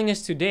is calling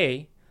us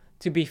today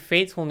to be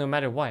faithful no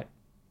matter what.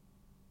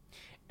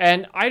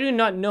 And I do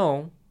not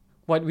know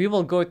what we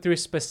will go through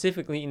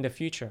specifically in the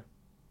future,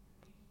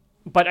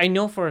 but I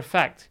know for a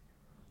fact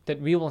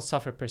that we will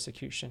suffer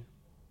persecution.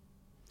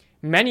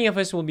 Many of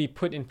us will be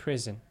put in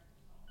prison.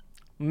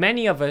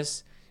 Many of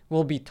us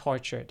will be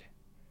tortured.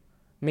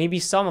 Maybe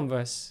some of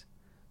us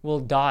will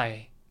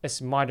die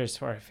as martyrs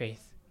for our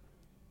faith.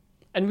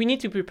 And we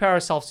need to prepare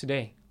ourselves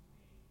today.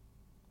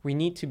 We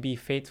need to be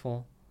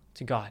faithful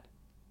to God.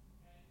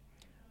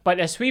 But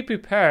as we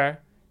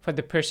prepare for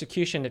the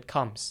persecution that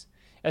comes,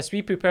 as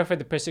we prepare for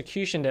the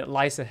persecution that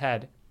lies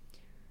ahead,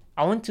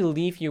 I want to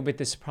leave you with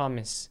this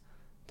promise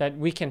that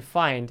we can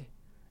find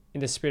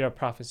in the spirit of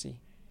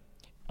prophecy.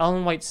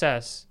 Ellen White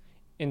says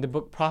in the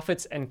book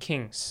Prophets and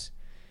Kings,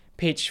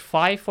 page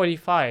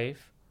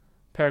 545,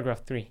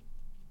 paragraph 3.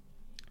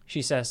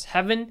 She says,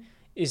 "Heaven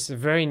is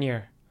very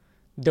near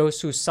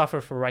those who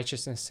suffer for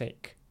righteousness'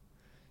 sake.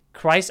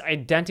 Christ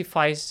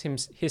identifies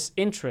his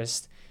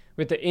interest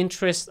with the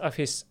interest of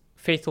his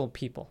faithful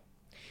people.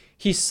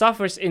 He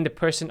suffers in the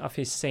person of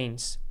his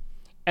saints,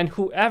 and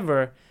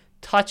whoever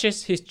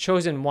touches his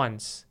chosen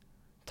ones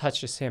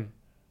touches him.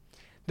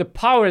 The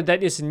power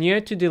that is near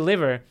to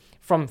deliver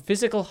from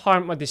physical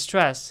harm or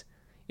distress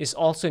is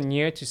also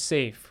near to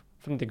save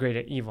from the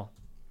greater evil,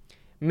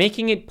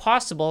 making it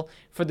possible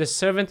for the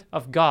servant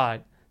of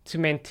God to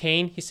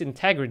maintain his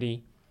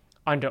integrity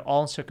under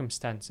all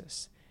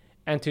circumstances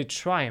and to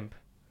triumph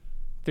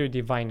through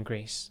divine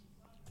grace."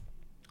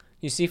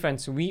 You see,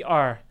 friends, we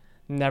are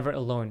never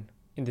alone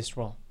in this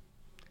world.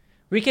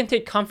 We can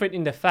take comfort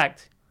in the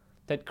fact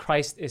that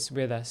Christ is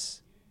with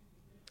us,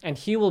 and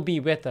he will be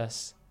with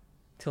us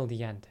till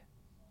the end.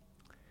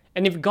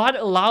 And if God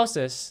allows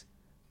us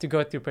to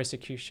go through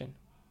persecution,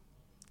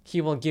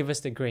 he will give us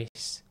the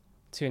grace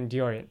to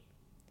endure it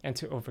and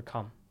to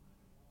overcome.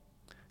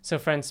 So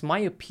friends, my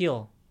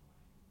appeal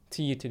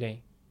to you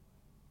today,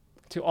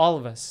 to all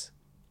of us,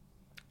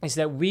 is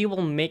that we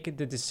will make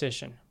the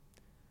decision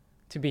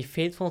to be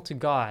faithful to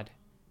God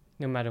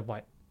no matter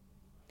what.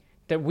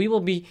 That we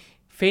will be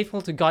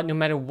faithful to God no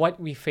matter what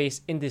we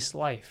face in this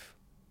life,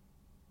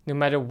 no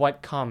matter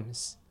what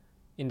comes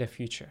in the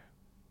future.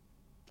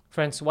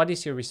 Friends, what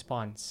is your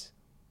response?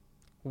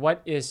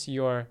 What is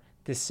your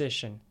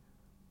decision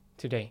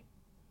today?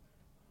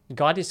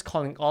 God is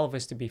calling all of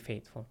us to be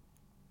faithful.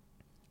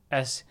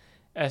 As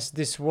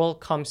this world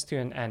comes to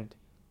an end,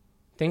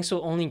 things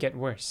will only get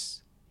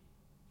worse.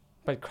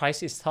 But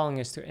Christ is telling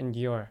us to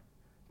endure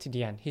to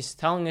the end. He's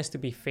telling us to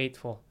be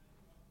faithful,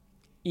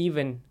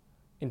 even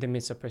in the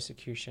midst of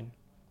persecution.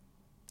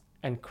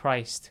 And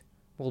Christ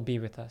will be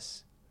with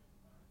us.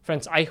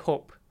 Friends, I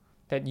hope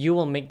that you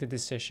will make the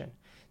decision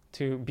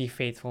to be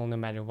faithful no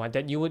matter what,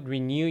 that you would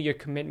renew your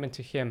commitment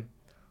to him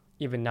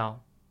even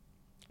now,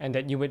 and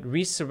that you would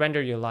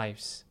resurrender your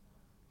lives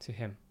to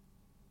Him.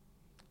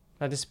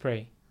 Let us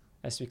pray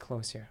as we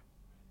close here.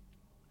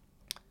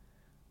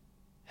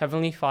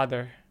 Heavenly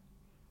Father,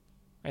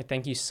 I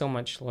thank you so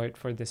much, Lord,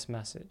 for this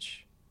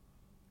message.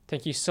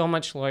 Thank you so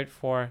much, Lord,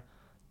 for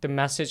the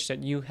message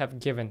that you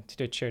have given to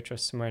the church of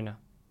Smyrna.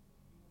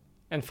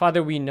 And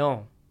Father, we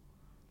know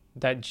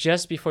that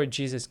just before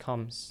Jesus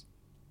comes,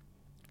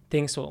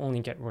 things will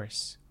only get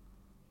worse.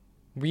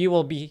 We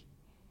will be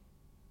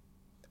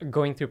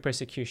going through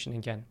persecution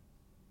again.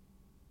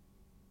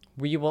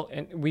 We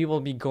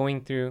will be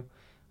going through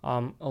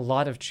a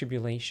lot of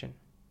tribulation.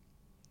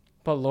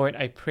 But Lord,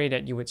 I pray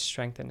that you would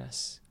strengthen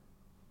us.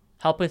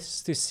 Help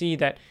us to see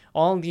that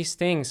all these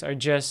things are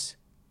just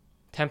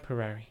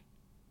temporary.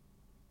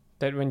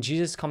 That when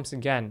Jesus comes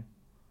again,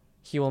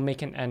 He will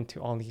make an end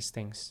to all these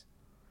things.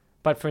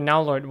 But for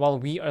now, Lord, while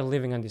we are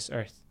living on this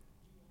earth,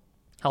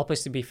 help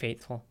us to be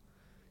faithful.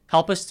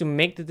 Help us to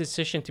make the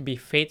decision to be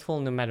faithful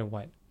no matter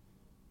what.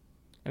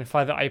 And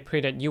Father, I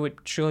pray that you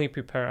would truly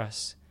prepare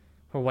us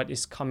for what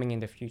is coming in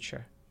the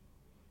future.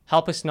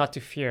 Help us not to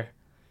fear,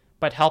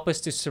 but help us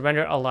to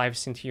surrender our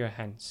lives into your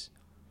hands,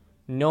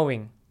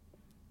 knowing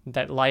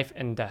that life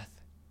and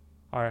death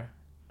are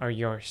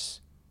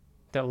yours,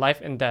 that life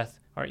and death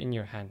are in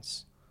your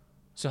hands.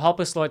 So help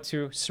us, Lord,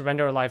 to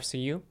surrender our lives to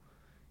you.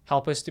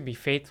 Help us to be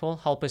faithful.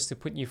 Help us to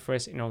put you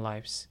first in our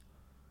lives.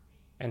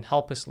 And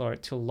help us,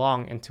 Lord, to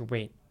long and to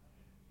wait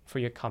for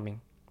your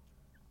coming.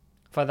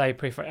 Father, I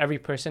pray for every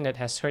person that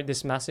has heard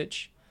this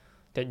message,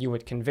 that you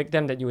would convict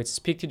them, that you would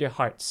speak to their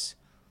hearts,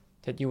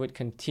 that you would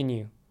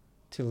continue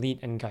to lead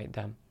and guide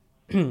them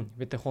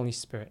with the Holy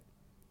Spirit.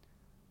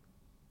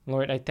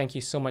 Lord, I thank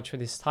you so much for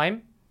this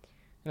time,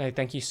 and I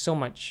thank you so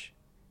much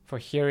for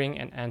hearing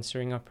and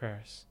answering our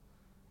prayers.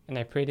 And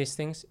I pray these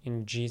things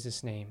in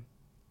Jesus' name.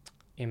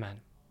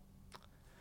 Amen.